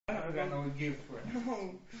I got no gift for it.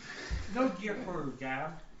 No gift for her,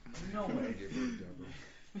 Gab. No way.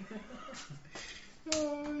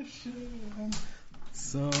 Oh shit.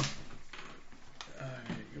 So,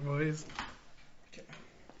 alright, boys.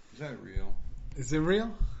 Is that real? Is it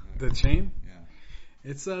real? The chain?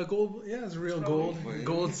 Yeah. It's gold. Yeah, it's real gold.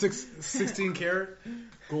 Gold 16 karat.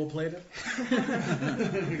 Gold plated.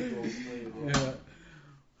 Yeah.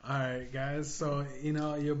 All right, guys. So,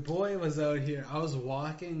 your boy was out here. I was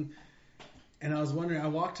walking, and I was wondering. I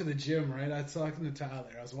walked to the gym, right? I was talking to Tyler.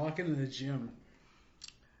 I was walking to the gym,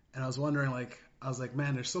 and I was wondering, I was like,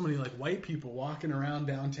 man, there's so many white people walking around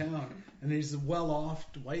downtown, and these well-off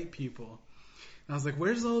white people. And I was like,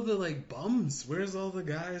 where's all the bums? Where's all the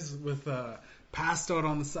guys with passed out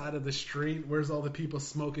on the side of the street? Where's all the people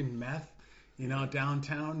smoking meth?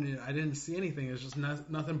 Downtown, I didn't see anything. It was just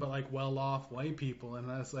nothing but well-off white people.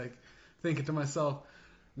 And I was thinking to myself,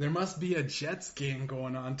 there must be a Jets game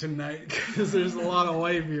going on tonight because there's a lot of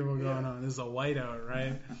white people going on. There's a whiteout,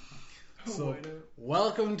 right? So,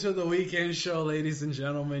 welcome to the weekend show, ladies and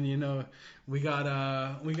gentlemen. We got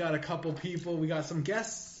a couple people. We got some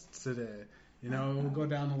guests today. We'll go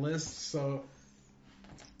down the list. So,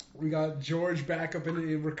 we got George back up in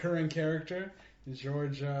a recurring character.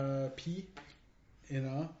 George P.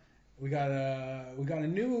 We got a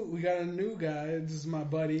new guy. This is my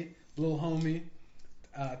buddy, little homie,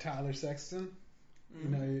 Tyler Sexton.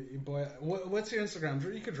 Your boy. What's your Instagram?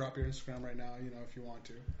 You could drop your Instagram right now. If you want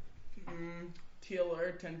to.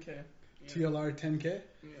 TLR 10K. Yeah. TLR 10K.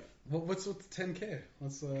 Yeah. What's with the 10K?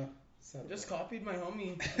 What's just copied my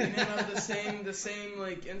homie. We didn't have the same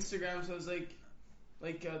Instagram, so it was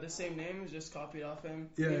the same name. Was just copied off him.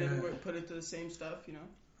 Yeah. We didn't put it to the same stuff,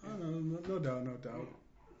 Oh, no doubt.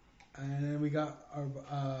 And then we got our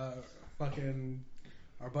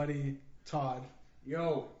our buddy Todd.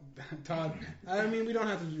 Yo, Todd. I mean, we don't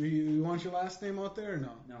have to. You want your last name out there or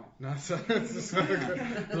no? No. So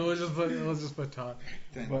we'll just put Todd.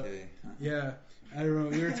 10K. But, yeah, I don't know.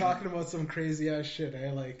 We were talking about some crazy ass shit.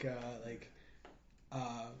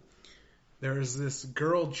 There was this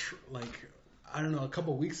girl, I don't know, a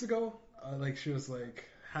couple weeks ago. She was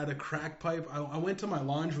had a crack pipe. I went to my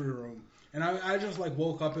laundry room and I just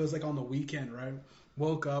woke up. It was on the weekend, right?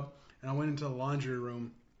 Woke up and I went into the laundry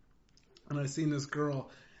room and I seen this girl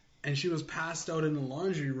and she was passed out in the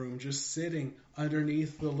laundry room, just sitting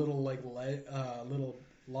underneath the little little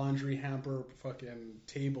laundry hamper fucking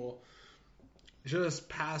table, just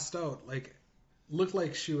passed out. Looked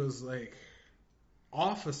like she was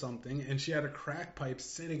off of something, and she had a crack pipe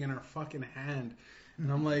sitting in her fucking hand. And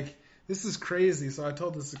I'm like, this is crazy. So I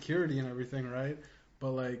told the security and everything, right?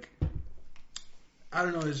 But I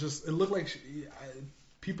don't know. It looked like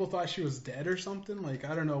people thought she was dead or something. I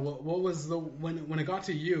don't know. What was when it got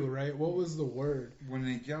to you, right? What was the word? When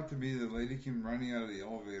it got to me, the lady came running out of the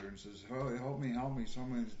elevator and says, "Oh, help me!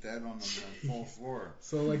 Someone's dead on the full floor."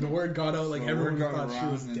 So the word got out. So everyone thought she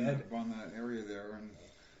was dead on that area there, and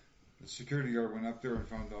the security guard went up there and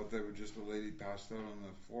found out that was just a lady passed out on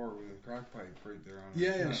the floor with a crack pipe right there on her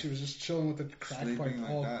chest. Yeah, she was just chilling with a crack pipe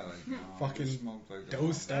all fucking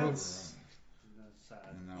dosed out. And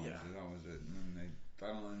that was it. And then I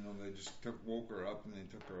don't know, they just woke her up and they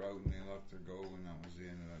took her out and they left her go, and that was the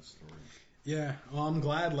end of that story. Yeah, well, I'm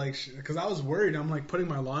glad, because I was worried. I'm putting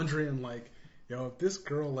my laundry and if this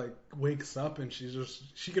girl wakes up and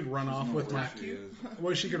she could run off with my,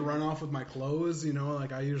 she could run off with my clothes.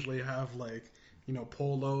 I usually have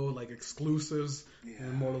polo exclusives,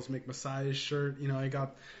 and models make Messiah's shirt. I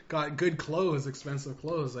got good clothes, expensive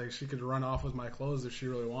clothes. She could run off with my clothes if she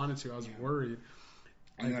really wanted to. I was worried.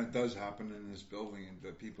 And that does happen in this building, and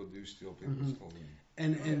that people do steal people's clothing.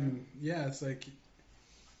 And it's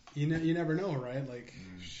you never know, right?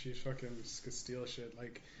 She fucking could steal shit.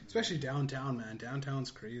 Especially downtown, man.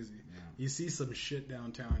 Downtown's crazy. Yeah. You see some shit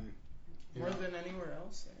downtown. More than anywhere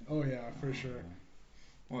else. Oh yeah, for sure.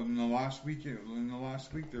 Well, in the last week, there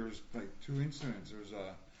was 2 incidents. There was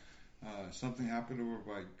something happened over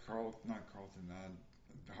by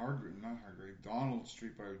Donald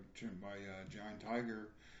Street by Giant Tiger,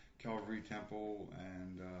 Calvary Temple,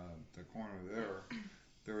 and the corner there.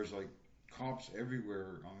 There was cops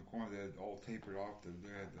everywhere on the corner. They had all tapered off.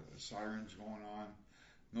 They had the sirens going on.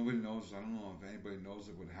 Nobody knows. I don't know if anybody knows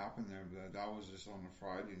what happened there, but that was just on a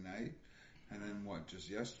Friday night. And then just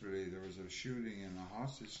yesterday there was a shooting and a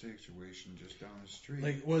hostage situation just down the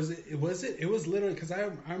street. Was it? It was literally, because I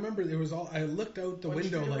remember there was all. I looked out the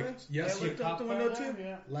window yes, I looked out the window too.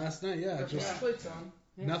 Yeah. Last night, yeah, just plates on.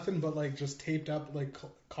 Yeah. Nothing but just taped up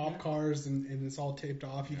cop cars and it's all taped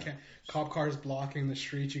off. You can't, cop cars blocking the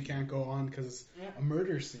street. You can't go on because it's a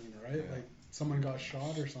murder scene, right? someone got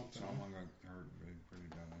shot or something. Someone got hurt pretty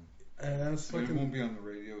bad. That's But it fucking. won't be on the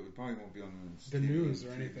radio. It probably won't be on The TV news or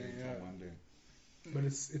TV anything, until yeah. Monday. But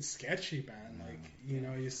it's sketchy, man. Yeah. Like, you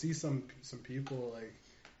know, you see some people like.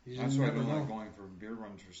 You That's just why I never don't know. like going for beer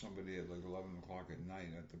runs for somebody at like 11 o'clock at night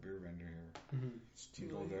at the beer vendor here. Mhm. You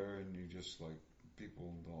go there and you just like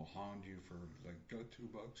people, they'll hound you for like, got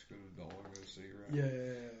 $2, got $1, got a cigarette.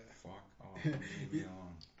 Yeah. Fuck off, leave me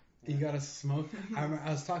alone. You gotta smoke. I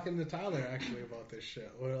was talking to Tyler actually about this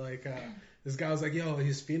shit. Where like this guy was like, "Yo,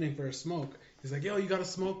 he's feeding for a smoke." He's like, "Yo, you gotta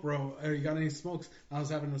smoke, bro. Or you got any smokes?" I was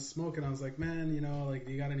having a smoke, and I was like, "Man, you know, like,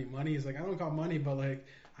 do you got any money?" He's like, "I don't got money, but like,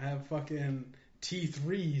 I have fucking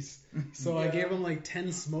T3s." So I gave him like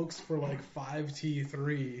 10 smokes for like 5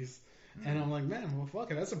 T3s. And I'm like, man, well,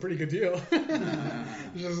 fuck it, that's a pretty good deal.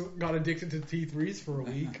 Just got addicted to T3s for a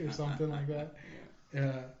week or something like that.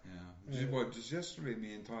 Yeah. Just yesterday,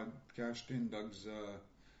 me and Todd cashed in Doug's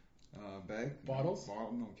bag. Bottles?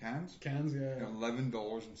 Cans. Cans, yeah.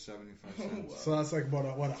 $11.75. So that's like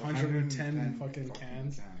about 110 fucking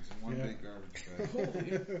cans. In one big garbage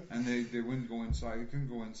bag. And they wouldn't go inside. You couldn't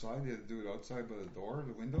go inside. You had to do it outside by the door,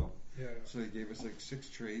 the window. Yeah. So they gave us like 6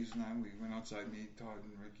 trays, and then we went outside. Me, Todd,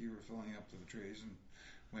 and Ricky were filling up to the trays, and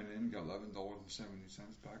went in, got $11.70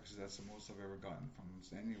 back, because that's the most I've ever gotten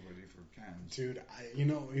from anybody for cans. Dude,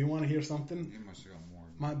 you want to hear something? You must have got more.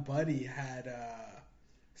 My buddy had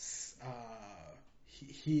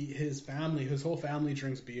his whole family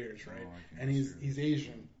drinks beers, right? And he's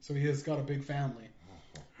Asian, so he has got a big family.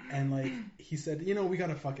 And like he said, we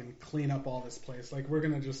gotta fucking clean up all this place. Like, we're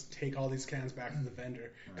gonna just take all these cans back to the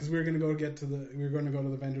vendor, because we were gonna go to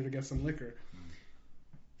the vendor to get some liquor.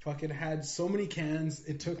 Fucking had so many cans.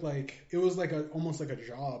 It took almost like a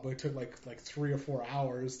job. It took like 3 or 4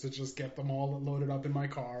 hours to just get them all loaded up in my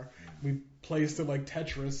car. We placed it like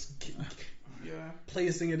Tetris,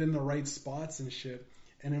 placing it in the right spots and shit.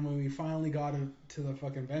 And then when we finally got it to the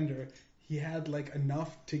fucking vendor, he had like enough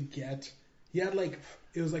to get. He had like,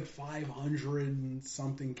 it was like 500 and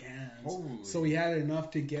something cans. Holy. So he had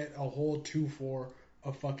enough to get a whole 2-4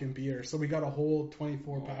 of fucking beer. So we got a whole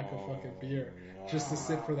 24 pack of fucking beer just to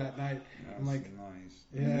sit for that night. That's I'm like, nice.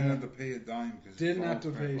 Yeah. You didn't have to pay a dime, because Didn't have to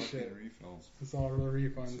pay shit. Refills. It's all the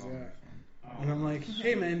refunds, It's all yeah. refund. And I'm like,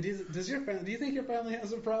 hey man, do you think your family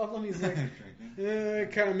has a problem? He's like,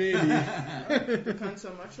 kind of maybe. Depends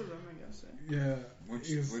how much of them, I guess. Yeah. Which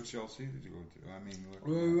LC did you go to? I mean,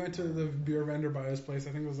 Well, we went to the beer vendor by his place.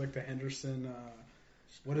 I think it was like the Henderson.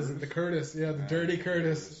 What is it? The Curtis. Yeah, the Dirty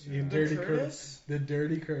Curtis. Yeah. Dirty The Curtis. The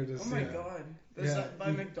Dirty Curtis. Oh my yeah. god. Is Yeah. that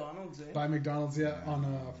by McDonald's, eh? By McDonald's, yeah, Yeah.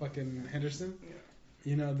 on fucking Henderson.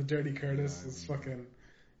 Yeah. The Dirty Curtis Yeah, is fucking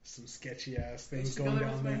some sketchy ass I things used to going go there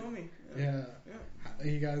down with there. my homie. Yeah.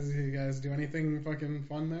 Yeah. You guys do anything fucking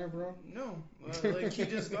fun there, bro? No. Like, he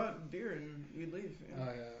just got beer and we'd leave. Oh Yeah.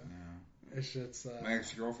 yeah. Yeah. It's just. My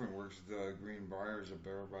ex-girlfriend works at the Green Briars at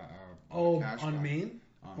Bear Cash on Bar. Main?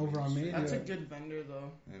 Over on Main? That's Yeah. a good vendor,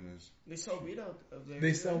 though. It is. They sell weed out of there.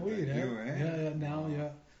 They sell weed, They eh? do, eh? Yeah, now, Wow. yeah.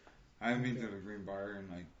 I haven't been to the Green Briar in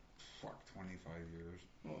like 25 years.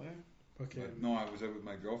 Oh, yeah. Okay. But no, I was out with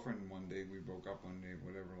my girlfriend one day. We broke up one day,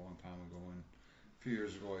 whatever, a long time ago. And a few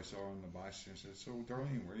years ago, I saw her on the bus. And I said, "So,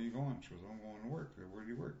 Darlene, where are you going?" She goes, "I'm going to work." "Where do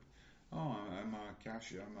you work?" "Oh, I'm a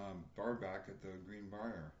cashier. I'm a bar back at the Green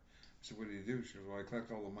Briar." I said, "What do you do?" She goes, "Well, I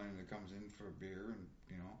collect all the money that comes in for beer and,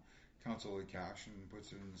 counts all the cash and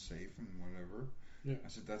puts it in the safe and whatever." Yeah. I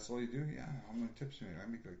said, "That's all you do?" "Yeah." "How many tips do you make?" "I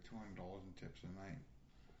make like $200 in tips a night."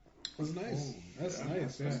 That's nice. Oh, That's yeah,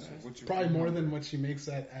 nice. Yeah. that's nice. What's your Probably phone more number? than what she makes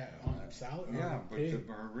at on salad. Yeah, on but pay.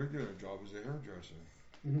 her regular job is a hairdresser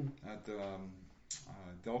Mhm. at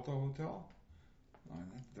Delta Hotel.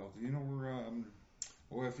 Not Delta. You know where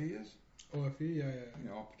OFE is? OFE, yeah.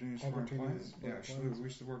 Opportunities for Opportunities Employment. for Yeah, Employment. we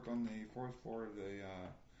used to work on the 4th floor of the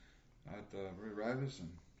at Radisson.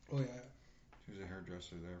 Oh yeah. She was a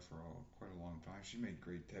hairdresser there for quite a long time. She made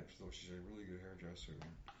great tips, though. She's a really good hairdresser,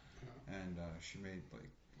 and she made like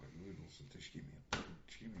noodles. So she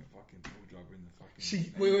gave me a fucking blowjob in the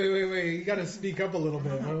fucking. Wait! You gotta speak up a little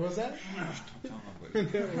bit. What was that? Stop telling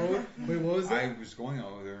nobody. Wait, what was that? I was going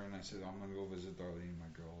over there and I said, "I'm gonna go visit Darlene, my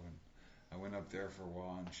girl." And I went up there for a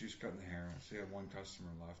while and she was cutting the hair. She had one customer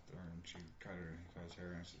left there and she cut his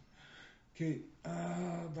hair. And I said, "Okay,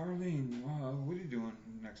 Darlene, what are you doing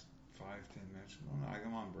next 5-10 minutes?" "Oh, no,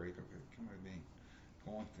 I'm on break." "Okay, come with me."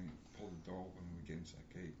 Go on, pull the door open and we get inside.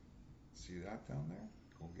 "Okay, see that down there?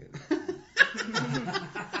 Go get it."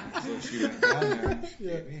 So she went down there and she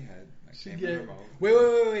gave me head. I came in her mouth.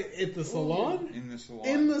 Wait! At the salon? In the salon.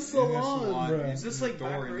 In the salon, bro. In Is this the like door,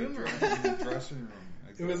 back room in or? the dressing room.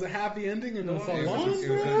 Like It was a happy ending in the No, salon.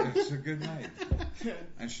 It was a good night.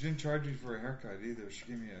 And she didn't charge me for a haircut either. She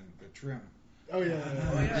gave me a trim. Oh yeah,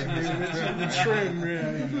 Oh, yeah. the trim,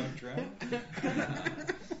 yeah. Trim.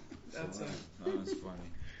 That's So a, that was funny.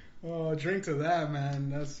 Oh, drink to that,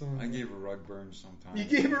 man. That's some. I gave a rug burn sometime. You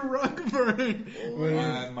gave her rug burn.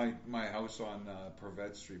 My house on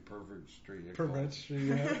Pervert Street. I call Pervert it. Street,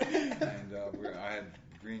 yeah. And I had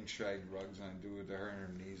green shag rugs, and I do it to her, and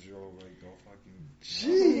her knees are all like all fucking.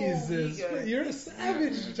 Jesus, Oh, you're a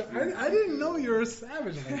savage. Yeah. I didn't know you were a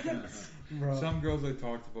savage like that, bro. Some girls I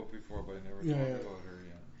talked about before, but I never talked about her yet.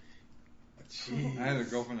 Jeez. I had a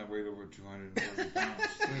girlfriend that weighed over 240 pounds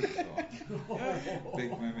too, so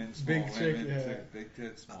big women, small Big chick, women, yeah. big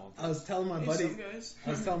tits, small tits. I was telling my hey, buddy. some guys. I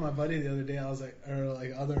was telling my buddy the other day. I was like, or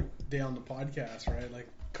like other day on the podcast, right? Like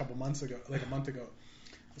a couple months ago, like a month ago.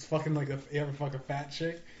 I was fucking like you ever fuck a fat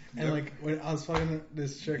chick? And Yep. like when I was fucking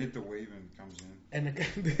this chick, Hit the wave and it comes in. and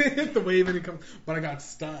hit the wave and it comes, but I got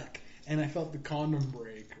stuck and I felt the condom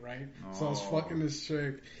break, right? So I was Oh. fucking this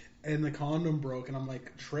chick and the condom broke and I'm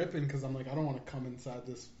like tripping because I'm like I don't want to come inside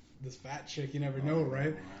this fat chick. You never know,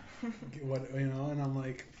 right? What and I'm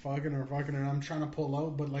like fucking her and I'm trying to pull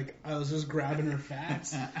out, but like I was just grabbing her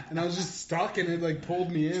fats and I was just stuck and it like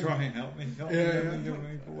pulled me in. Try and help me. Yeah. Don't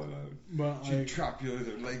make pull it out. But She like, trap you with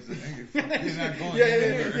her legs. You're not going yeah, in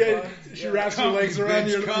there. yeah. She wraps her legs around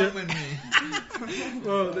your. Come with me.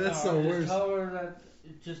 Oh, that's the worst.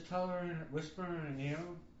 Just tell her, whisper in her ear,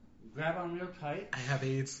 grab on real tight. I have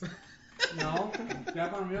AIDS. No,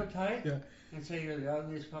 grab on real tight. Yeah. And say you're the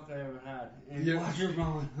ugliest fuck I ever had. And Yeah. watch her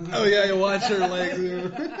going. Oh yeah, you watch her legs.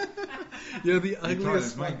 You're the Todd, ugliest.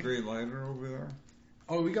 is my fuck. grey lighter over there?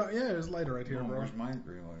 Oh, we got there's lighter right here, No, bro. where's my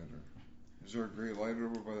grey lighter? Is there a grey lighter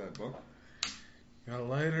over by that book? Got a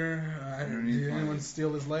lighter. Underneath Did anyone mine.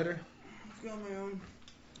 steal his lighter? I've got my own.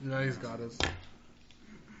 Yeah, he's got his.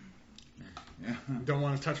 Yeah. Don't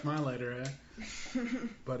want to touch my lighter, eh?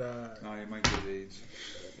 But No, you might get AIDS.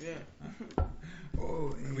 Yeah.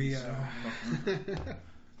 Oh, we Anyways.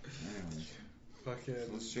 fucking.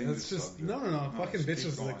 Let's change That's the just subject. no. No, Fucking let's keep bitches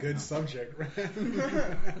is a going, good huh? subject, right?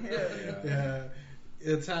 Yeah.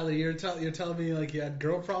 Yeah. Tyler, you're telling me like you had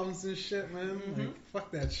girl problems and shit, man. Mhm. Like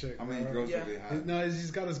fuck that shit. How many bro. girls Yeah. have they had? No, he's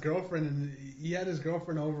got his girlfriend, and he had his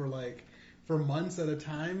girlfriend over like for months at a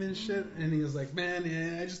time and shit. And he was like, "Man,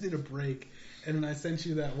 yeah, I just need a break." And then I sent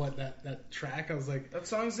you that track. I was like, That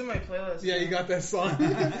song's in my playlist. "Yeah, you got that song."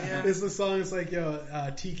 Yeah. It's the song. It's like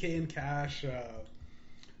TK and Cash.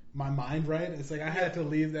 My mind right. It's like I had to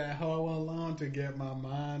leave that hoe alone to get my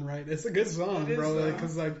mind right. It's a good song, It is, bro. though.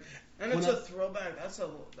 Because like. And it's a throwback. That's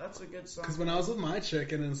a good song. Because when I was with my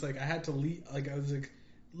chick and it's like I had to leave, like I was like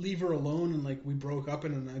leave her alone and like we broke up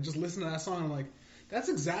and I just listened to that song and I'm like, that's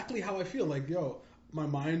exactly how I feel. Like yo, my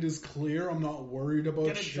mind is clear. I'm not worried about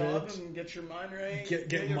get a shit. job and get your mind right.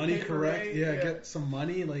 Get your money paper correct. right. Yeah, get some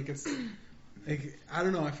money. Like it's like I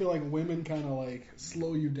don't know. I feel like women kind of like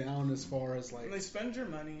slow you down as far as like And they spend your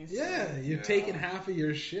money. So. yeah, you're Yeah. taking half of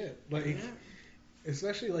your shit. Like Yeah.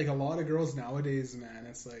 especially like a lot of girls nowadays, man.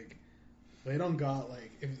 It's like. They don't got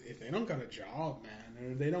like if they don't got a job,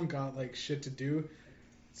 man, or they don't got like shit to do.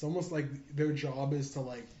 It's almost like their job is to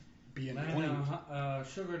like be annoying.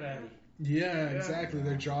 Sugar daddy. Yeah, exactly.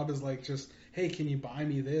 Their job is like just, hey, can you buy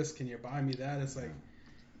me this? Can you buy me that? It's like,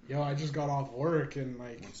 yo, I just got off work and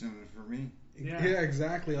like, What's in it for me? yeah,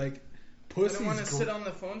 exactly. Like, I pussy's don't want to sit on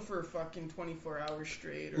the phone for fucking 24 hours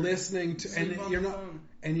straight. Or listening to, sleep and on you're the not, phone.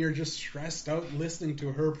 and you're just stressed out listening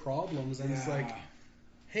to her problems, and it's like,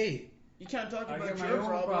 hey. You can't talk I about get my your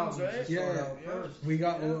own problems, right? to sort out Yeah. first. We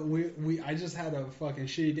got Yeah. we I just had a fucking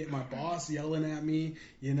shitty day. My boss yelling at me,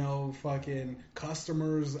 fucking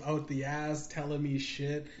customers out the ass telling me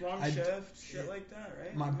shit. Wrong shift, shit like that,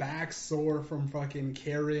 right? My back's sore from fucking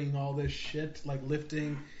carrying all this shit, like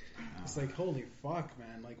lifting. It's like holy fuck,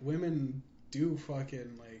 man. Like women do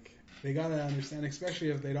fucking like they gotta understand, especially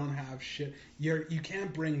if they don't have shit. You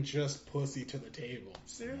can't bring just pussy to the table.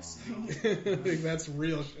 Seriously? Like, that's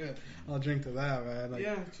real shit. I'll drink to that, man. Like,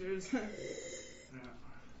 Yeah, cheers.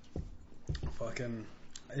 fucking,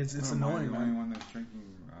 it's Am I annoying, the man. only one that's drinking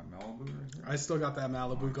Malibu right here? I still got that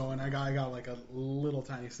Malibu going. I got like a little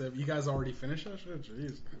tiny sip. You guys already finished that shit?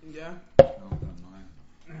 Jeez. Yeah. No, not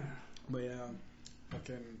mine. But yeah,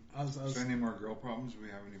 fucking, I was So any more girl problems? Do we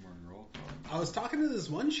have any more girl problems? I was talking to this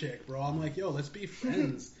one chick, bro. I'm like, yo, let's be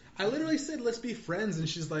friends. I literally said, let's be friends, and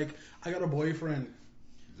she's like, I got a boyfriend.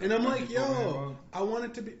 Is And I'm like, you told me yo, about? I want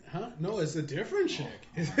it to be, No, it's a different chick.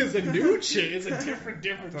 It's a new chick. It's a different I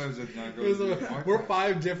chick. thought it was a not It was going to be we're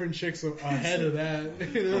 5 different chicks ahead of that.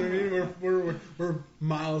 You know what I mean? We're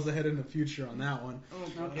miles ahead in the future on that one.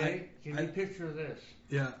 Oh, Okay, can you picture this?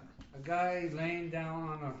 Yeah, A guy laying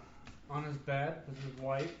down on his bed with his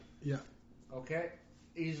wife. yeah. Okay,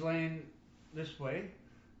 he's laying this way.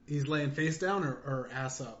 He's laying face down or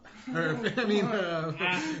ass up. Or, I mean,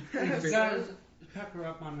 He's got his pepper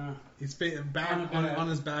up on the, he's back on the bed. on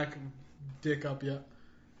his back, dick up. Yeah,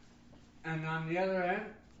 and on the other end,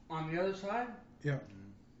 on the other side, yeah.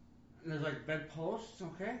 there's like bedposts.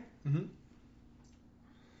 Okay, Mhm.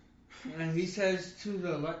 and he says to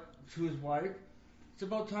his wife, "It's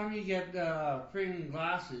about time you get freaking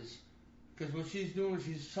glasses, because what she's doing,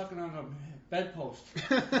 she's sucking on a bedpost."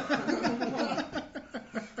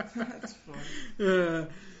 That's funny.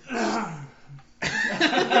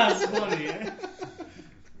 That's funny, eh?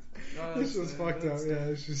 No, This was fucked up.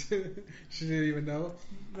 Yeah, she didn't even know.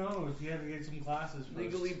 No, she had to get some glasses first.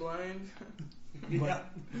 Legally blind. Yeah.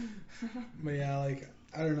 But yeah, like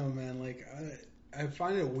I don't know, man. Like I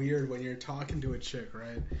find it weird when you're talking to a chick,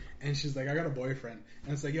 right? And she's like, "I got a boyfriend,"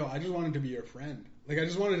 and it's like, "Yo, I just wanted to be your friend. Like I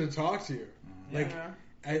just wanted to talk to you." Like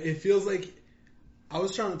Yeah. it feels like I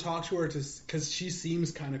was trying to talk to her because she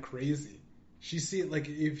seems kind of crazy. She like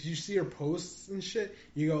if you see her posts and shit,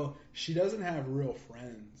 you go, she doesn't have real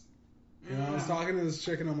friends. You know, I was talking to this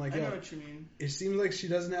chick and I'm like, I know yo, what you mean. it seems like she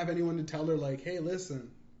doesn't have anyone to tell her like, hey,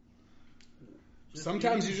 listen.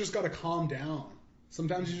 Sometimes you just gotta calm down.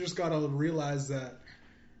 Sometimes you just gotta realize that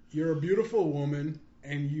you're a beautiful woman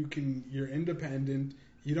and you're independent.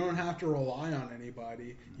 You don't have to rely on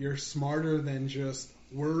anybody. You're smarter than just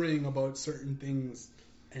worrying about certain things,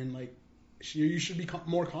 and like you should be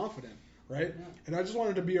more confident, right? Yeah. And I just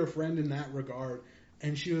wanted to be her friend in that regard.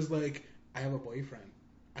 And she was like, I have a boyfriend.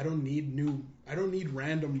 I don't need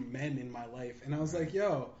random men in my life. And I was like,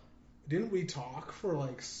 yo, didn't we talk for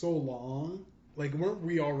like so long? Like, weren't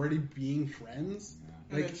we already being friends?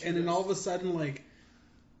 Yeah. Like, and then all of a sudden, like,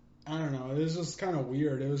 I don't know. It was just kind of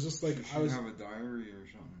weird. It was just like You I was. have a diary or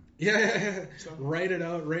something. Yeah. So- Write it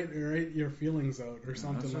out. Write your feelings out or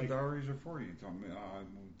something That's like. what diaries are for. You tell me,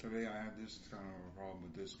 today I had this kind of a problem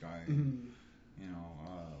with this guy. Mhm. You know,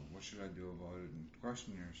 what should I do about it? And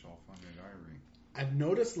question yourself on your diary. I've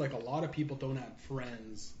noticed like a lot of people don't have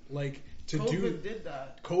friends. Like to COVID do did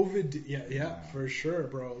that. COVID. Yeah, Yeah. for sure,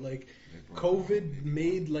 bro. Like They broke COVID up.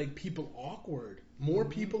 made like people awkward. More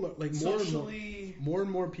people are like Socially. more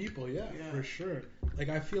and more people. Yeah, Yeah. for sure. Like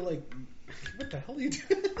I feel like. What the hell are you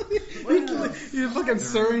doing? What? You're fucking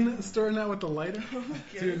stirring that with the lighter?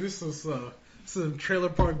 Okay. Dude, this is some trailer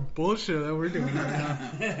park bullshit that we're doing right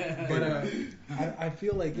now. But I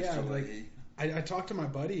feel like yeah, Mr. like Leahy. I talked to my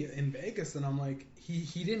buddy in Vegas and I'm like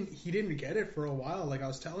he didn't get it for a while. Like I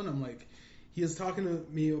was telling him like he was talking to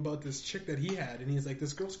me about this chick that he had and he's like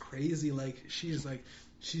this girl's crazy. Like she's like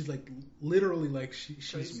literally like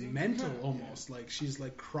she's Crazy? mental almost. Like she's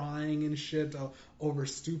like crying and shit over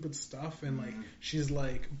stupid stuff and like she's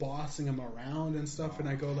like bossing him around and stuff. And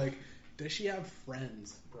I go like, does she have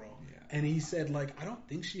friends, bro? Yeah. And he said like, I don't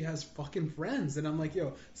think she has fucking friends. And I'm like,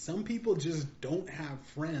 yo, some people just don't have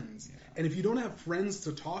friends. Yeah. And if you don't have friends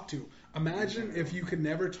to talk to, imagine if you could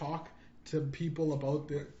never talk to people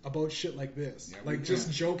about shit like this. Yeah, like we just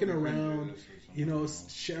can't- joking we couldn't do around, this with you know, someone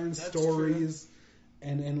else. sharing That's stories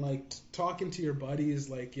and like talking to your buddies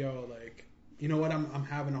like, yo, like, you know what, I'm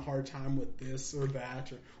having a hard time with this or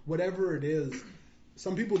that or whatever it is.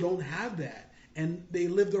 Some people don't have that and they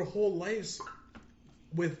live their whole lives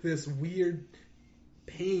with this weird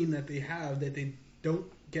pain that they have that they don't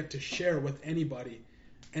get to share with anybody.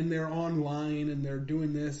 And they're online and they're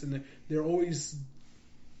doing this and they're always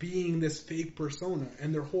being this fake persona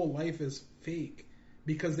and their whole life is fake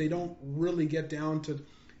because they don't really get down to,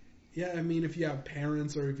 yeah, I mean, if you have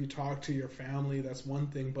parents or if you talk to your family, that's one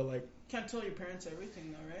thing, but like, Can't tell your parents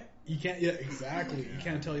everything though, right? you can't, yeah, exactly. You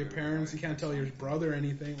can't tell your parents, you can't tell your brother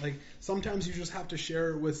anything. Like, sometimes you just have to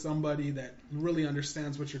share it with somebody that really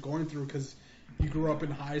understands what you're going through because you grew up in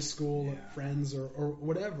high school, Yeah. friends, or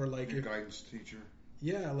whatever. Like, Your if, guidance teacher.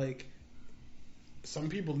 yeah, like, some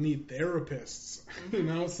people need therapists. You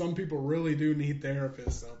know, some people really do need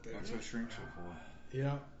therapists out there. That's what shrinks are for.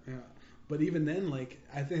 Yeah, yeah. But even then, like,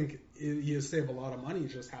 I think you save a lot of money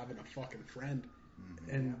just having a fucking friend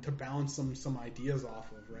and to bounce some ideas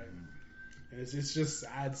off of, right? And it's just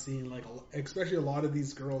sad seeing, like, especially a lot of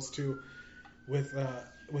these girls, too, with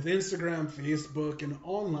Instagram, Facebook, and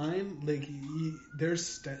online, like,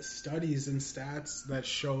 there's studies and stats that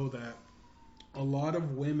show that a lot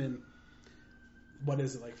of women what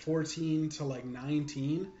is it, like 14 to like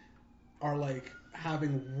 19 are like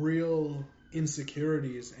having real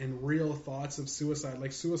insecurities and real thoughts of suicide.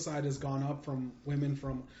 Like suicide has gone up from women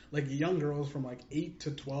from like young girls from like 8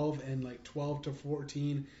 to 12 and like 12 to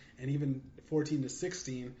 14 and even 14 to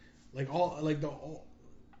 16. Like all like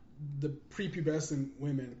the prepubescent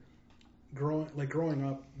women growing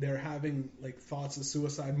up, they're having like thoughts of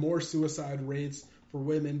suicide, more suicide rates for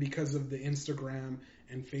women because of the Instagram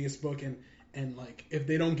and Facebook and like if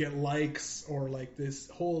they don't get likes or like this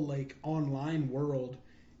whole like online world,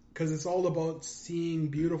 because it's all about seeing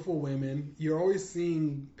beautiful women. You're always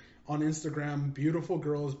seeing on Instagram beautiful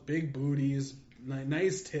girls, big booties,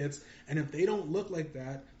 nice tits, and if they don't look like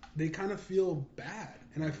that, they kind of feel bad.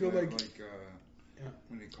 And I feel Yeah, like what do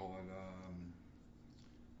you call it?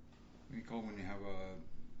 What do you call it when you have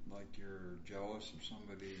like you're jealous of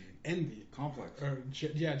somebody? envy. Complex. Or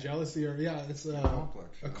jealousy, or it's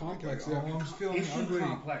Complex. a complex. Like, I'm feeling Issue ugly.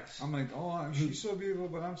 complex. I'm like, she's so beautiful,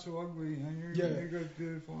 but I'm so ugly, and you're good,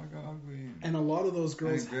 beautiful, I got ugly. And a lot of those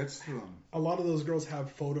girls, it gets to them. a lot of those girls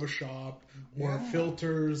have Photoshop or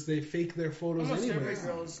filters. They fake their photos Almost anyways.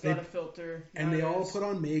 every girl's got a filter. And they all nowadays. put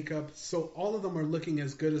on makeup, so all of them are looking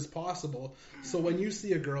as good as possible. So when you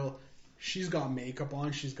see a girl, she's got makeup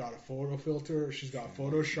on, she's got a photo filter, or she's got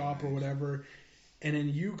Photoshop or whatever, and then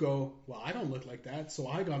you go, well, I don't look like that, so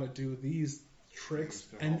I gotta do these tricks,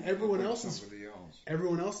 and everyone else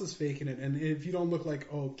is faking it. And if you don't look like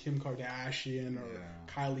Kim Kardashian or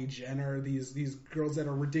Kylie Jenner, these girls that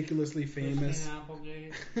are ridiculously famous.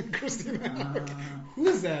 Christina Applegate. Who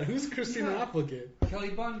is that? Who's Christina Applegate?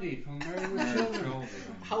 Kelly Bundy from Married with Children.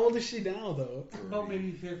 How old is she now, though? About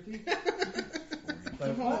maybe 50.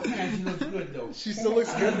 But oh man, she looks good though. She still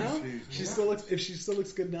looks good now. If she still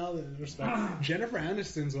looks good now, then respect. Jennifer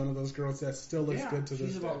Aniston's one of those girls that still looks good to this day.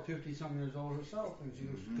 She's about 50-something years old herself, and she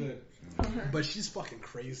looks good. But she's fucking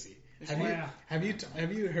crazy. Yeah. Have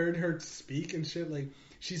you heard her speak and shit? Like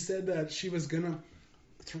she said that she was gonna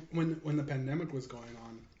when the pandemic was going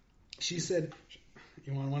on. She said,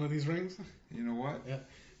 "You want one of these rings?" You know what? Yeah.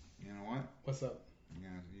 You know what? What's up? Yeah,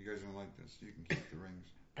 you guys don't like this. You can keep the rings.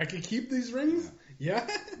 I can keep these rings? Yeah?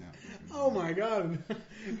 Oh my god.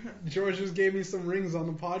 George just gave me some rings on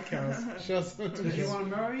the podcast. Does he want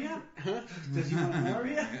to marry you? Huh? Does he want to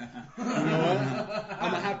marry you? You know what?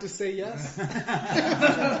 I'm gonna have to say yes.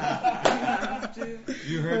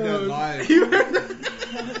 You heard that live. You heard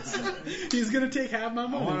that? He's gonna take half my I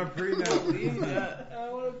money. want a prenup. Yeah. I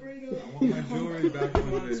want to bring him. I want my jewelry back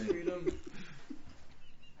one Wants day. freedom.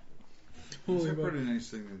 It's a pretty nice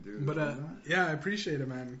thing to do. But yeah, I appreciate it,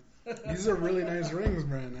 man. These are really nice rings,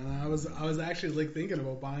 man. And I was actually like thinking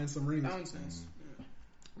about buying some rings. Sounds nice.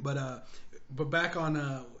 But back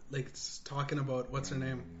on like talking about what's her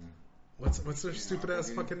name? What's her stupid ass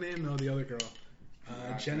fucking name? No, the other girl,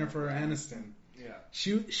 Jennifer Aniston. Yeah.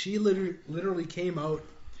 She literally came out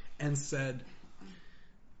and said,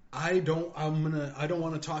 I don't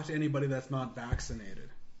want to talk to anybody that's not vaccinated.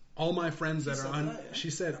 All my friends that are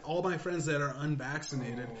she said all my friends that are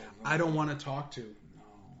unvaccinated, I don't want to talk to,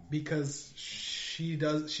 because she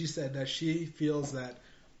said that she feels that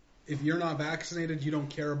if you're not vaccinated, you don't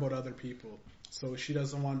care about other people, so she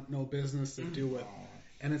doesn't want no business to do with.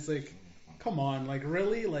 And it's like, come on, like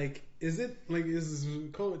really, like is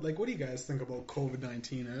COVID, like what do you guys think about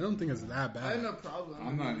COVID-19? I don't think it's that bad. I have no problem.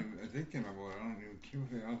 I'm not even thinking about it. I don't even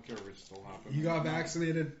care. I don't care if it's still happening. You got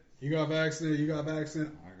vaccinated. You got vaccinated. You got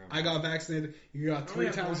vaccinated. I got vaccinated. You got 3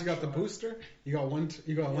 times. You got the booster. You got one.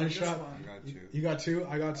 You got one shot. I got 2. You got 2.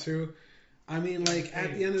 I got 2. I mean, like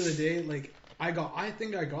at the end of the day, like I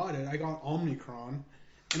think I got it. I got Omicron,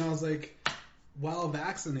 and I was like, while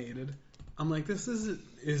vaccinated, I'm like,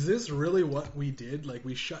 is this really what we did? Like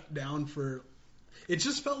we shut down for. It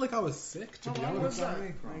just felt like I was sick, to be honest.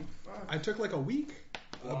 I took like a week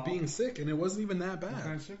of being sick, and it wasn't even that bad. What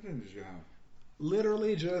kind of symptoms did you have?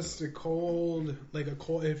 Literally just a cold, like a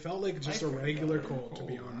cold. It felt like just a regular cold, to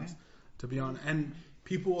be honest. To be honest, and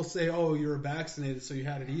people will say, "Oh, you're vaccinated, so you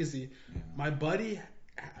had it easy." Yeah. My buddy,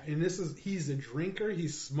 and he's a drinker. He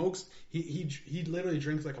smokes. He literally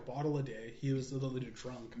drinks like a bottle a day. He was literally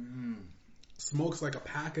drunk. Smokes like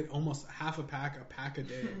almost half a pack a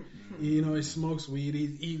day. You know, he smokes weed.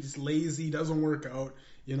 He's lazy. Doesn't work out.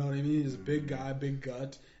 You know what I mean? He's a big guy, big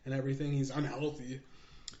gut, and everything. He's unhealthy.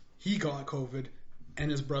 He got COVID,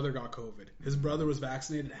 and his brother got COVID. His brother was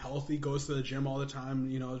vaccinated, healthy, goes to the gym all the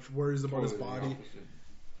time, you know, worries about his body.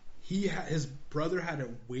 His brother had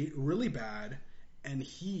it really bad, and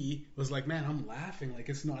he was like, man, I'm laughing, like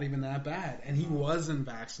it's not even that bad. And he wasn't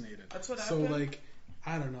vaccinated. That's what happened. So, like,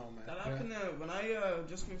 I don't know, man. That happened when I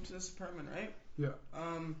just moved to this apartment, right? Yeah.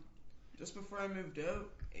 just before I moved out,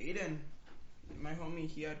 Aiden, my homie,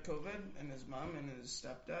 he had COVID, and his mom and his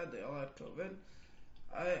stepdad, they all had COVID.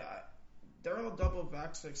 They're all double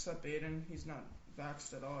vaxxed except Aiden. He's not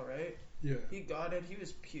vaxxed at all, right? Yeah. He got it. He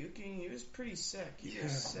was puking. He was pretty sick. He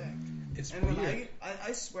was sick. It's And when weird.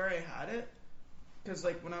 I swear I had it, because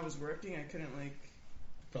like when I was working, I couldn't like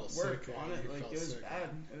Felt work sick, on yeah, it. you Like felt it was sick. bad.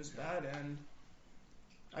 It was bad, and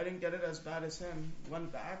I didn't get it as bad as him. One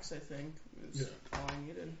vax, I think, was all I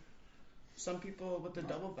needed. Some people with the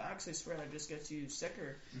double vax, I swear, that just gets you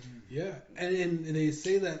sicker. Yeah, and they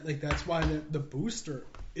say that like that's why the booster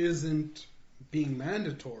isn't being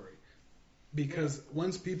mandatory, because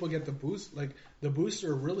once people get the boost, like the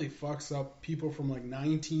booster really fucks up people from like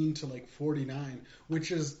 19 to like 49,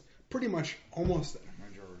 which is pretty much almost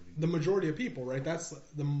the majority of people, right? That's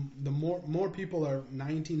the more people are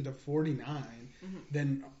 19 to 49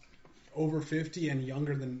 than over 50 and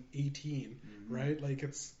younger than 18, right? Like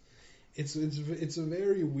it's a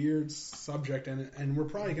very weird subject, and we're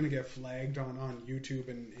probably gonna get flagged on YouTube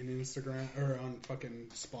and Instagram or on fucking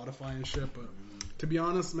Spotify and shit. But to be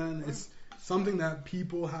honest, man, it's something that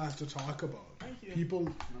people have to talk about. Thank you. People,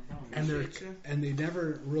 and Appreciate you. they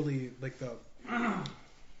never really like the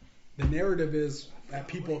narrative is that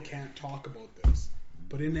people can't talk about this,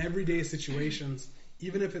 but in everyday situations,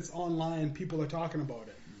 even if it's online, people are talking about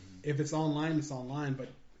it. If it's online, it's online. But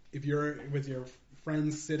if you're with your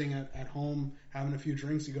friends sitting at home having a few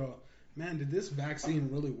drinks, you go, man, did this vaccine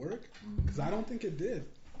really work? Because I don't think it did.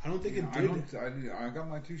 I don't think it did. I got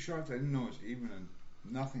my 2 shots. I didn't notice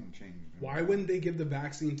nothing changed. Why wouldn't they give the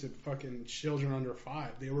vaccine to fucking children under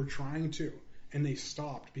 5? They were trying to, and they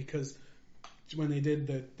stopped because when they did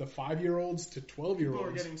the 5-year-olds to 12-year-olds, People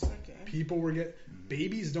were getting sick, eh? people were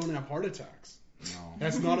babies don't have heart attacks. No.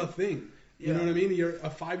 That's not a thing. You Yeah. know what I mean? A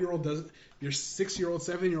 5-year-old doesn't. Your 6-year-old,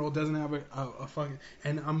 7-year-old doesn't have a fucking.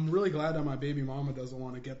 And I'm really glad that my baby mama doesn't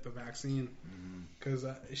want to get the vaccine because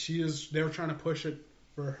they were trying to push it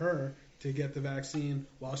for her to get the vaccine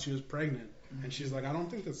while she was pregnant, and she's like, I don't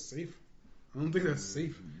think that's safe. I don't think that's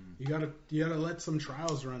safe. You gotta let some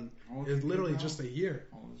trials run. How old It's is he literally now? just a year.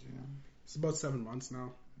 How old is he now? It's about 7 months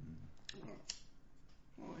now.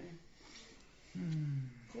 Oh, yeah.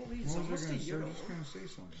 Holy, What it's was I almost a gonna say? year I old. was just gonna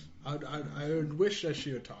say something. I would wish that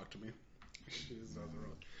she would talk to me. She does the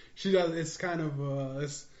road. She does. It's kind of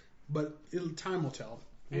but time will tell.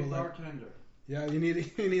 Hey, We'll let- bartender. yeah, you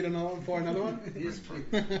need another one? Yes, please.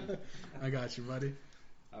 I got you, buddy.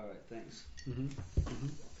 All right, thanks.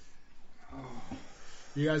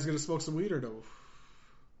 You guys gonna smoke some weed or no?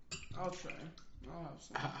 I'll try. I'll have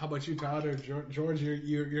some. How about you, Todd or George?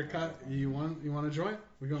 You're cut. You want a joint?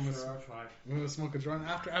 We're gonna Sure, I'll try. we're gonna smoke a joint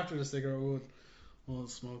after the cigarette. We'll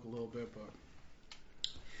smoke a little bit, but.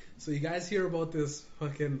 So you guys hear about this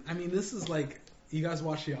fucking? I mean, this is like you guys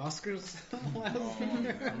watch the Oscars.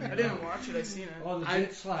 I didn't watch it. I seen it. Oh, the I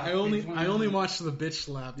bitch slap. I only watched the bitch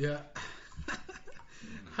slap. Yeah.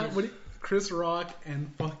 Chris Rock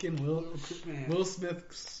and fucking Will Smith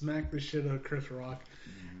smacked the shit out of Chris Rock.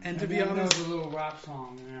 And to be then honest, there was a little rap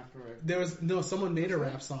song after it. there was someone made a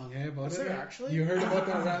rap song, about Is it. there actually? You heard about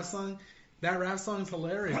that rap song? That rap song's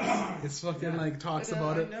hilarious. It's fucking like talks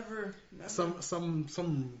about I it. never. Some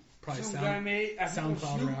probably Some guy made, I think it was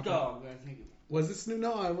SoundCloud Snoop rapper. Dogg, I think. Was it Snoop?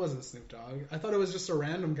 No, it wasn't Snoop Dogg. I thought it was just a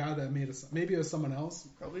random guy that made a song. Maybe it was someone else.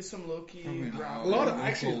 Probably some low key Probably not. rap. A lot of Local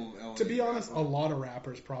actually, LA to be honest, rapper. a lot of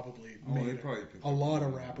rappers probably They made it. probably picked A up lot on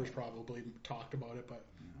of it. rappers probably talked about it, but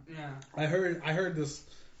Yeah. I heard this.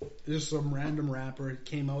 There's some random rapper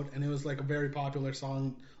came out, and it was like a very popular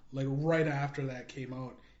song. Like right after that came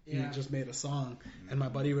out, he Yeah. just made a song, and my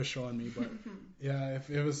buddy was showing me. But yeah,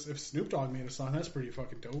 if Snoop Dogg made a song, that's pretty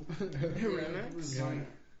fucking dope. Remix? It was Yeah. funny.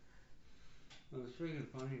 It was freaking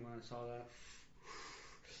funny when I saw that.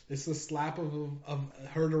 It's the slap of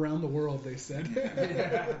heard around the world. They said.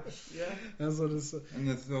 Yeah. That's what it's. And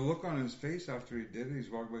the look on his face after he did it, he's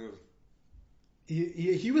walking away with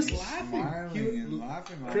He was laughing. smiling He was- and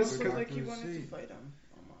laughing. Chris all the was way Like back he to his wanted to seat. fight him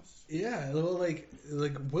almost. Yeah, well, like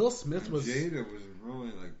Will Smith was. Jada was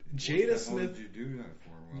really like. Jada what the Smith- hell did you do that for?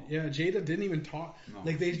 Will? Yeah, Jada didn't even talk. No,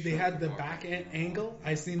 Like they she had shut the the fuck back up. angle.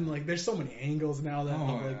 I seen like there's so many angles now that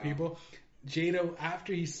Oh, of like yeah. people. Jada,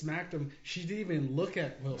 after he smacked him, she didn't even look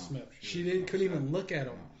at Will No, Smith. she She was couldn't upset. even look at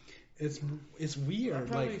him. No. It's That weird.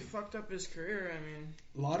 probably Like fucked up his career. I mean,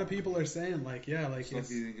 a lot of people are saying like yeah, like It's like it's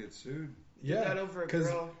he didn't get sued. did that yeah, over a because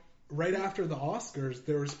girl. right after the Oscars,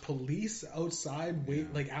 there was police outside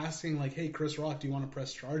like asking like, hey, Chris Rock, do you want to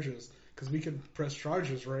press charges? Because we could press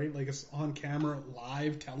charges, right? Like it's on camera,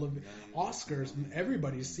 live television, Oscars, and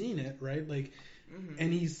everybody's seen it, right? Like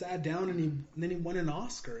and he sat down and then he won an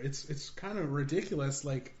Oscar. It's kind of ridiculous.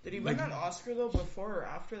 Like, Did he win an Oscar though before or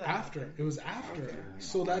after that? After. It was after. Okay.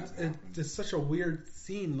 So it's such a weird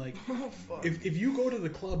scene. Like, Oh, fuck. if you go to the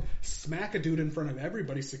club, smack a dude in front of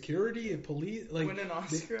everybody, security, police, like, Win an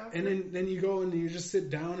Oscar after? and then you go and you just sit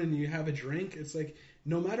down and you have a drink. It's like,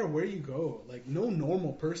 no matter where you go, like, no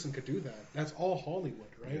normal person could do that. That's all Hollywood,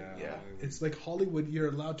 right? Yeah. Hollywood. It's like Hollywood, you're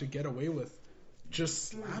allowed to get away with just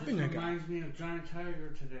slapping a It guy. reminds me of Giant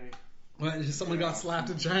Tiger today. What, someone got slapped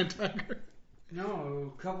a giant tiger?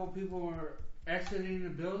 No, a couple people were exiting the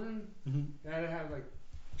building. Mhm. They had to have like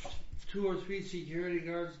 2 or 3 security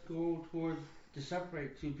guards go towards to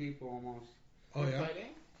separate 2 people almost. Oh, yeah?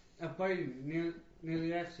 Fighting? Fighting near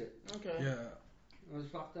the exit. Okay. Yeah. It was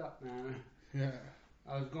fucked up, man. Yeah.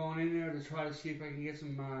 I was going in there to try to see if I can get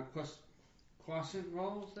some croissant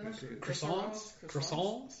rolls there. Croissants?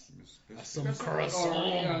 Croissants? Some Or,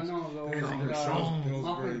 croissants. yeah, no, those Croissants. Pillsbury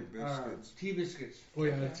muffin, biscuits. tea biscuits. Oh,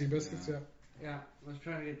 yeah, the tea biscuits, yeah. Yeah, I was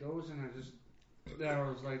trying to get those, and I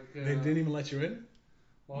was like, They didn't even let you in?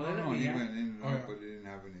 well, No, he yeah. went in and Oh, out, yeah. but he didn't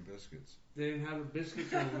have any biscuits. They didn't have the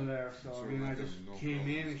biscuits over there, so So I mean, I like just there was no came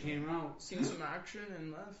in problems, and so. came out. Seen some action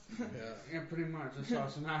and left. Yeah. Yeah, pretty much. I saw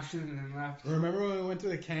some action and then left. Remember when we went to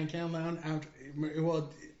the Can Lounge after? Well,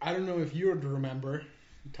 I don't know if you would remember,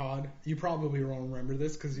 Todd. You probably won't remember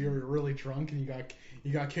this because you were really drunk and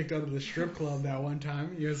you got kicked out of the strip club that one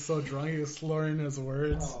time. You were so drunk, you were slurring his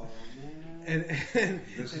words. Oh man. And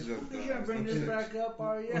This is a. You gonna bring this back up,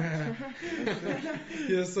 are you?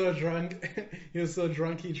 he was so drunk. He was so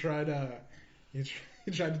drunk. He tried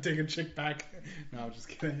to take a chick back. No, I'm just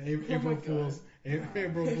kidding. April God. Fools.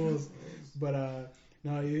 April Fools. But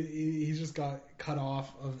no, he just got cut off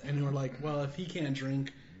of, and we're like, well, if he can't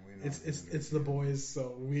drink, it's the boys,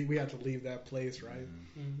 so we had to leave that place, right?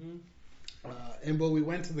 Mm-hmm. But we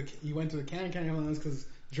went to the Can Lounge because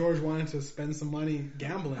George wanted to spend some money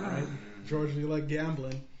gambling, right? George, you like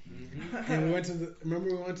gambling, and we went to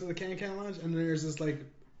the Can Lounge, and there's this like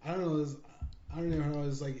I don't know how it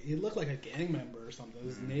was like he looked like a gang member or something,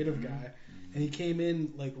 this native guy, and he came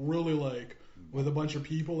in like really like with a bunch of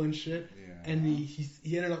people and shit, and he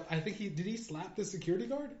ended up did he slap the security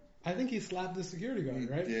guard? I think he slapped the security guard,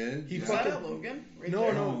 right? Did. He Is fucking- that at Logan? Right No,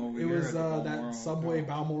 there? no, over it here was at the Balmoral that Subway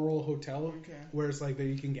Hotel. Balmoral Hotel, Okay. where it's like that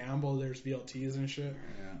you can gamble. There's VLTs and shit.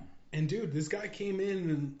 Yeah. And dude, this guy came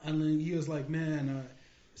in and then he was like, man,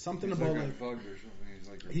 something He's about like, like a bug or something. He's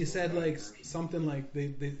like a he said bug like person. something like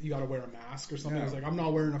they you gotta wear a mask or something. Yeah. He was like, I'm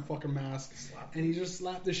not wearing a fucking mask, and he just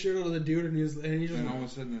slapped the shit out of the dude, and he just And all of a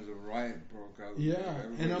sudden, there's a riot broke out. yeah,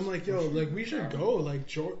 and I'm Everybody's like, yo, pushing like him we should around. go. Like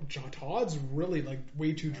Todd's really like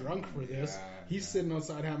way too drunk for this. Yeah, He's yeah. sitting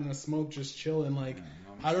outside having a smoke, just chilling. Like Yeah,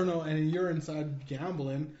 I don't know, and you're inside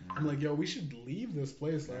gambling. I'm like, yo, we should leave this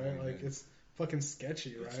place, Yeah, right? we Like did. it's fucking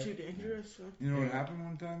sketchy, It's too right? dangerous. You know what Yeah. happened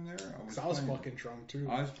one time there? Because I was playing- fucking drunk too.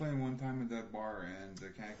 I was playing one time at that bar and the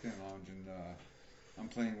Cactus Lounge, and I'm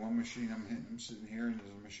playing one machine. I'm sitting here, and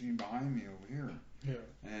there's a machine behind me over here.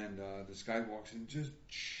 Yeah. And this guy walks in, just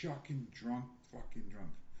fucking drunk.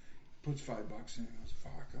 Puts $5 in, and goes,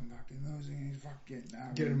 "Fuck, I'm fucking losing." And he's fucking getting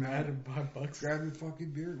out. Getting mad at $5. Grabbed the fucking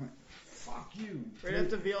beer, and went, "Fuck you!" Right at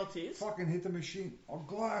the VLTs? Fucking hit the machine. A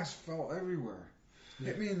glass fell everywhere.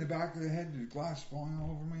 Hit me in the back of the head. The glass falling all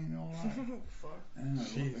over me and all that. Fuck. And I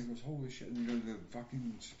looked, Jeez. and goes, holy shit. And the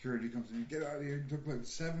fucking security comes in. Get out of here. It took like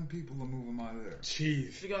 7 people to move him out of there.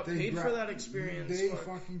 Jeez. You got They paid gra- for that experience. They fuck.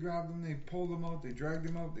 fucking grabbed him. They pulled him out. They dragged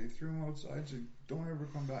him out. They threw him outside. Said, don't ever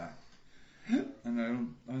come back. And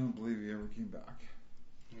I don't believe he ever came back.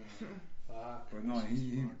 Fuck. But no,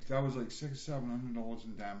 he that was like $600-700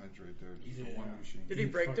 in damage right there just for Yeah. one machine. Did he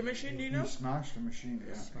break the fucking- machine, do you know? He smashed the machine.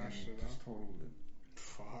 Yeah, Smashed and it just up. totaled it.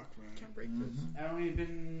 Fuck, man. Can't break this. I've only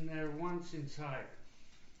been there once inside.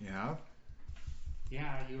 Yeah.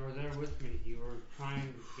 Yeah, you were there with me. You were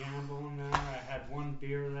trying to gamble in there. I had one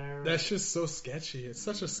beer there. That's just so sketchy. It's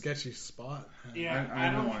such a sketchy spot. man. yeah, I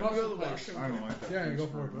I don't know trust I- the place. I don't like that Yeah, place go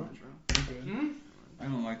for very it, bro. much. You good? Hmm? I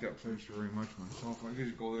don't like that place very much myself. I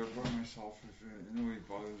just go there by myself. If nobody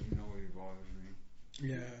bothers me, nobody bothers me.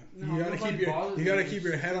 Yeah. No, you gotta nobody bothers keep me.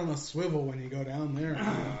 your head on a swivel when you go down there,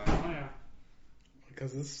 man, Oh yeah,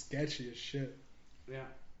 because it's sketchy as shit. yeah.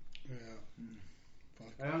 Yeah.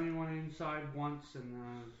 I only went inside once and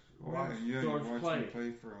watched You George watched play. me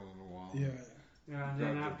play for a little while. Yeah. Yeah, and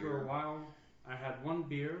then Grabbed the after a beer. while, I had one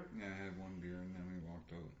beer. Yeah, I had one beer and then we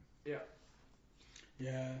walked out.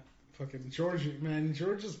 Yeah. Fucking George, man.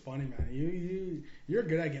 George is funny, man. You're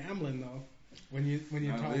good at gambling though. When you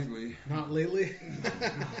Not talk. legally. Not lately. Not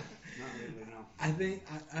really, no. I think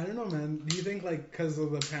I don't know, man. Do you think like because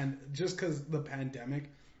of the pandemic,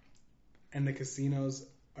 and the casinos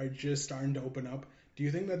are just starting to open up, do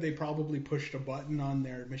you think that they probably pushed a button on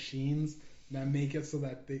their machines that make it so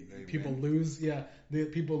that people win. lose? Yeah,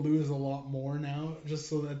 people lose a lot more now, just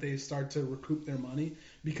so that they start to recoup their money.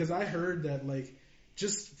 Because I heard that, like,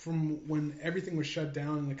 just from when everything was shut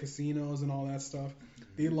down in the casinos and all that stuff,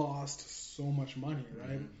 they lost so much money,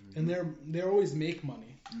 right? And they always make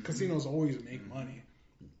money. Casinos always make money.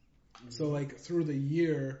 So like through the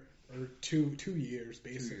year or two years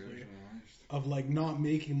basically of like not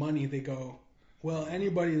making money, they go, well,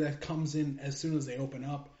 anybody that comes in as soon as they open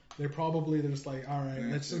up, they're just like, all right,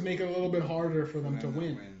 let's just make it a little bit harder for them to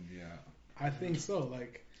win. Yeah. I think so.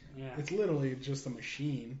 Like, it's literally just a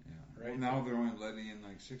machine. Yeah. Right? Well, now they're only letting in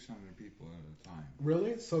like 600 people at a time.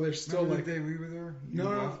 Really? So there's still Remember like the day we were there?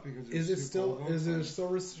 No. Is there still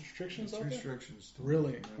restrictions out there? Restrictions still.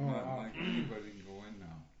 Really? Not like anybody can go in now.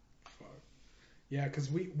 Yeah,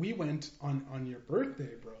 because we went on your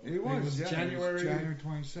birthday, bro. It was January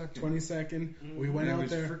 22nd. 22nd. We went out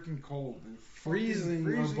there. It was freaking cold. Freezing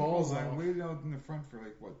our balls cold. off. I waited out in the front for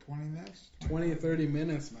like, what, 20 minutes? 20 or 30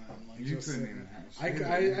 minutes, man. Like, you just couldn't even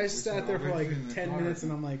have I sat there for like 10 minutes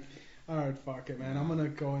and I'm like, alright, fuck it, man. I'm going to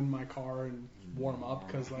go in my car and warm up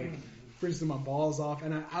because, like, freezing my balls off.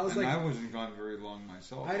 And I was like, I wasn't gone very long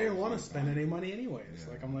myself. I didn't want to spend any money anyways.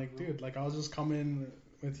 Yeah. Like, I'm like, dude, like, I'll just come in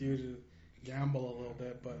with you to gamble a little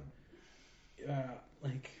bit, but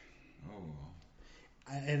like,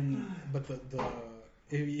 but the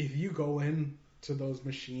if you go in to those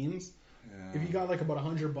machines, if you got like about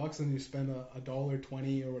 $100 and you spend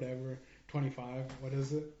 $1.20 or whatever, 25, what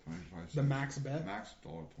is it? 25 the max bet, max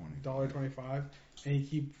 $1.20, $1.25, and you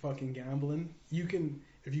keep fucking gambling. You can,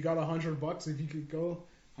 if you got $100, if you could go.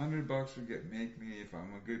 $100 would make me, if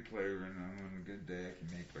I'm a good player and I'm on a good day, I can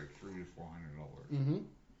make like $300 to $400. Mm-hmm.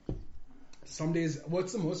 Some days,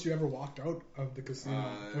 what's the most you ever walked out of the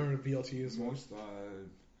casino or VLT as well? Most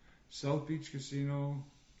South Beach Casino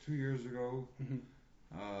 2 years ago.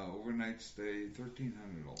 Overnight stay, $1,300.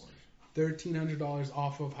 $1,300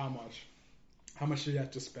 off of how much? How much did you have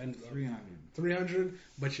to spend? $300,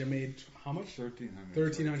 but you made how much?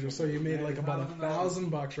 $1,300. So you made like about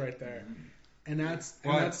 $1,000 right there. And that's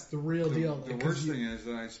the real deal. The worst thing is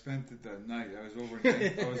that I spent it that night. I was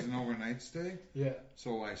overnight. I was an overnight stay. Yeah.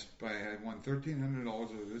 So I won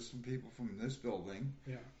 $1,300 of this from people from this building.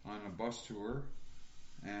 Yeah. On a bus tour,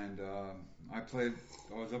 and I played.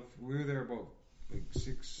 We were there about like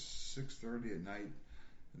 6:30 at night.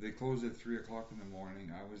 They closed at 3 o'clock in the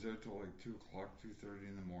morning. I was there till like 2 o'clock, 2:30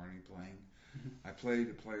 in the morning playing. I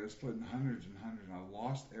played. I was putting hundreds and hundreds. And I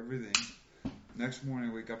lost everything. Next morning,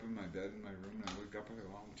 I wake up in my bed in my room, and I wake up, I go,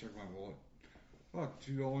 I'm check my wallet. Look,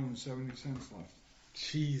 $2.70 left.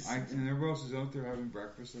 Jeez. And everybody else is out there having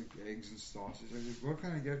breakfast, like eggs and sausage. I said, what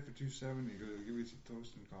can I get for $2.70? He goes, I'll give you some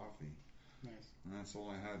toast and coffee. Nice. And that's all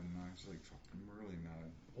I had, and I was like, fucking really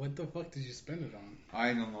mad. What the fuck did you spend it on?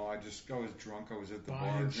 I don't know. I was drunk. I was at the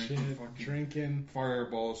bar drinking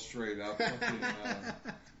fireballs straight up, fucking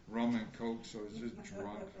rum and coke. So I was just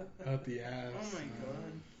drunk. Out the ass. Oh my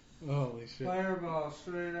god. Holy shit. Fireball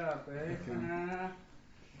straight up, eh? Okay.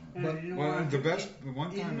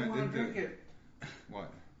 One time I did drink it.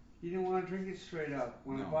 What? You didn't want to drink it straight up.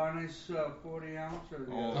 Want to buy a nice 40 ounce or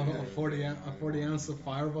 40 ounce of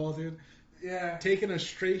Fireball, dude. Yeah. Taking a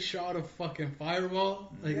straight shot of fucking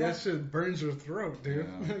Fireball, like that shit burns your throat, dude.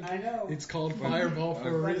 Yeah. I know. It's called Fireball for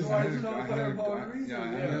a reason. I had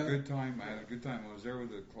a good time. I was there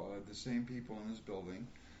with the same people in this building.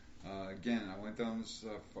 Again, I went down this.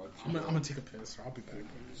 I'm gonna take a piss. I'll be back.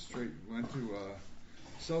 Went to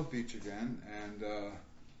South Beach again, and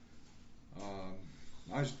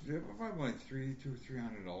I had like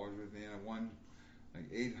 $300 with me, and I won like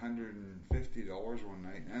 $850 one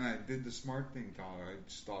night. And I did the smart thing, Tyler. I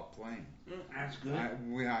stopped playing. That's good.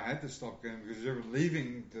 I had to stop playing because they were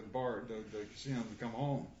leaving the bar, the casino, to come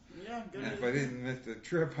home. Yeah, good. And if I didn't miss the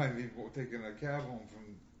trip, I'd be taking a cab home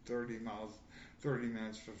from 30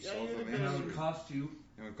 minutes from south of me. And it would cost you.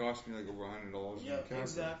 It would cost me like over $100 in a cab.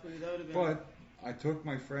 Exactly. That would have been. But I took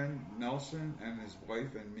my friend Nelson and his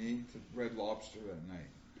wife and me to Red Lobster that night.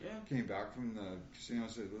 Yeah. Came back from the casino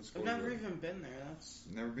and said, let's go. I've never even been there. That's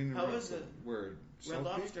never been to How is it? Where? Red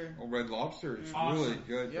Lobster. Oh, Red Lobster. It's awesome. Really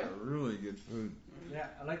good. Yeah. Really good food. Yeah,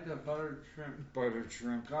 I like the buttered shrimp. Buttered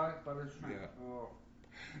shrimp. Garlic buttered shrimp. Yeah. Oh.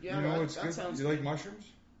 Yeah, you know what's good? Sounds you like mushrooms?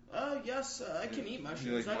 Yes, I can eat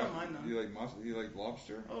mushrooms. I don't mind them. You like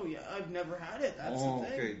lobster? Oh yeah, I've never had it. That's the thing.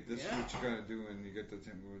 Okay. This is what you gotta do when you get the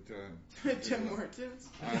Tim Hortons.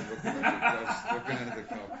 I'm looking at the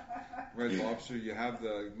cup. Red Lobster. You have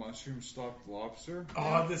the mushroom stuffed lobster.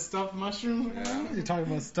 Oh, the stuffed mushroom? Yeah. You're talking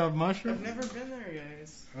about stuffed mushroom? I've never been there,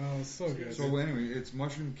 guys. Oh, it's so good. So anyway, it's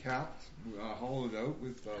mushroom capped, hollowed out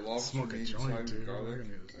with lobster Smoke a meat joint, inside dude. with garlic. We're gonna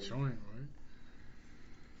get a joint, right?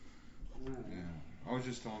 Yeah, I was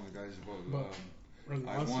just telling the guys about. Red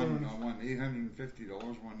I Lobster won and-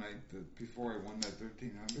 $850 one night before I won that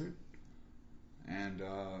 $1,300. And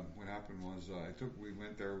what happened was we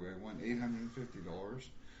went there. I won $850,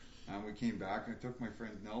 and we came back. I took my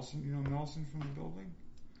friend Nelson. You know Nelson from the building?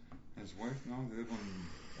 His wife. No, they live on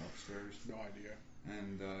upstairs. No idea.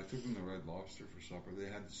 And I took him to Red Lobster for supper. They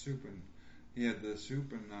had the soup, and he had the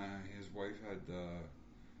soup, and his wife had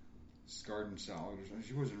garden salad or something.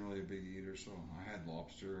 She wasn't really a big eater, so I had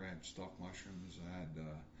lobster, I had stuffed mushrooms, I had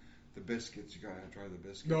the biscuits. You gotta try the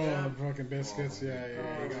biscuits. No, the fucking biscuits. Yeah.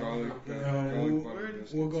 Garlic butter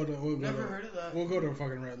biscuits. We'll go Never heard of that. We'll go to a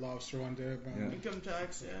fucking Red Lobster one day. Yeah. Income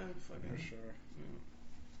tax, fucking. For sure.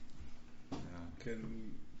 Yeah.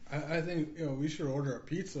 I think we should order a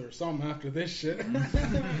pizza or something after this shit.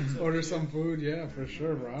 Order some food, yeah, for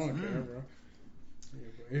sure, bro. I don't care, bro.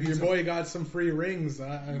 If your boy got some free rings,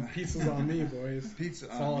 pizza's on me, boys. Pizza.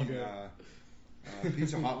 It's all good.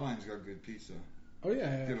 Pizza Hotline's got good pizza. Oh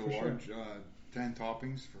yeah, Get a for large sure. 10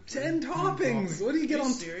 toppings for free. 10 toppings. What do you get Are on?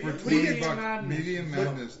 you serious? For What do you get? $20. Medium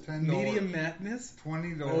madness, $10. Medium madness.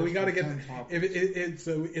 $20. Oh, we gotta for get 10 toppings.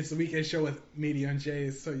 it's the weekend show with Medium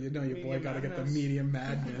J's, so your boy Medium gotta get the madness. medium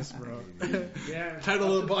madness, bro. Yeah.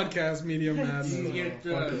 Title of the podcast: Medium madness. You can get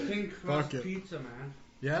Fuck it. thin Fuck crust it. pizza, man.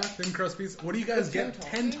 Yeah, thin crust pizza. What do you guys get?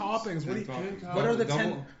 10 toppings. What do you? 10 toppings. What are the Double-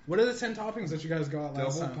 10? What are the 10 toppings that you guys got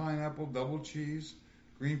last Double time? pineapple, double cheese,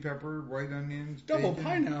 green pepper, white onions, Double bacon.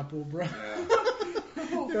 pineapple, bro. Yeah.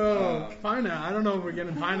 Yo, pineapple. I don't know if we're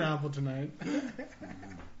getting pineapple tonight.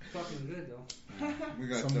 Fucking good though. We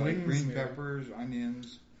got Some wings, green man. peppers,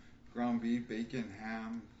 onions, ground beef, bacon,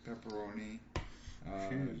 ham, pepperoni,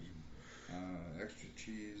 extra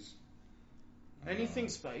cheese. Anything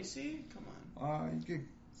spicy? Come on. You get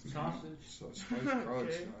Sausage. Spiced garlic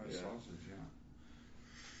Okay. sausage, yeah.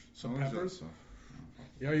 Some What was that peppers. stuff?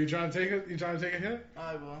 Yo, you trying to take it? You trying to take a hit?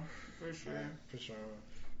 I will, for sure. For sure.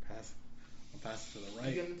 Pass. I'll pass it to the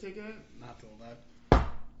You right. gonna take it? Not to the left.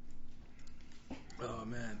 Oh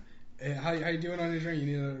man. Hey, how you doing on your drink? You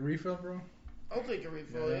need a refill, bro? I'll take a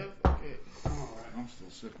refill, Yeah. yeah. Okay. I'm still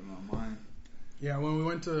sipping on mine. Yeah, when we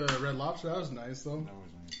went to Red Lobster, that was nice though. That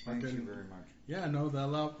was nice. Thank Fucking- you very much. Yeah, no, that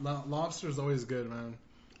lobster's always good, man.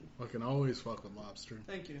 Fucking always fuck with lobster.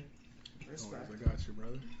 Thank you. Respect. Always, I got you,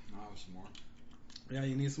 brother. I'll have some more. Yeah,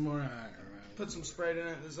 you need some more? Alright. Put some Sprite in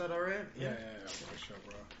it. Is that alright? Yeah, for sure,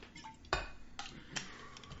 bro.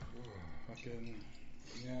 Fucking,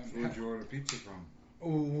 yeah. So where'd you order pizza from?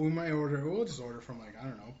 Oh, we'll just order from like, I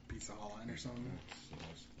don't know, Pizza Hotline or something.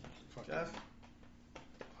 Fucking, Jeff?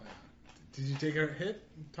 Did you take a hit,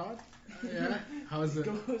 Todd? Yeah. How is it?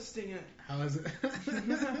 Ghosting it. How is it?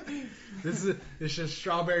 It's just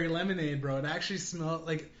strawberry lemonade, bro. It actually smells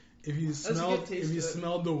like if you smelled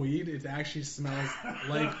smelled the weed, it actually smells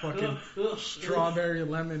like fucking strawberry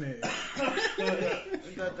lemonade.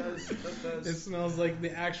 That does. It smells like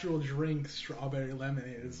the actual drink, strawberry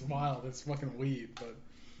lemonade. It's wild. It's fucking weed, but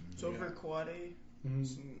It's over quad A. Mhm.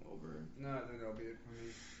 It's over. No, that'll be it for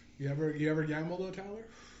me. You ever gamble though, Tyler?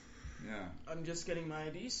 Yeah. I'm just getting my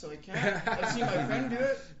ID, so I can't. I've seen my friend do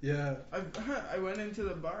it. Yeah, I went into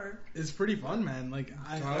the bar. it's pretty fun, man. Like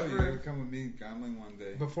Tyler, you gotta come with me gambling one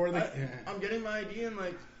day. before the I'm getting my ID and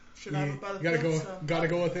like should have you it by the gotta fifth, go so.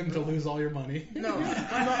 go with him to lose all your money. No,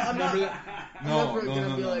 I'm not. No, never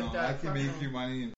gonna be like that. I can Fuck make no. you money and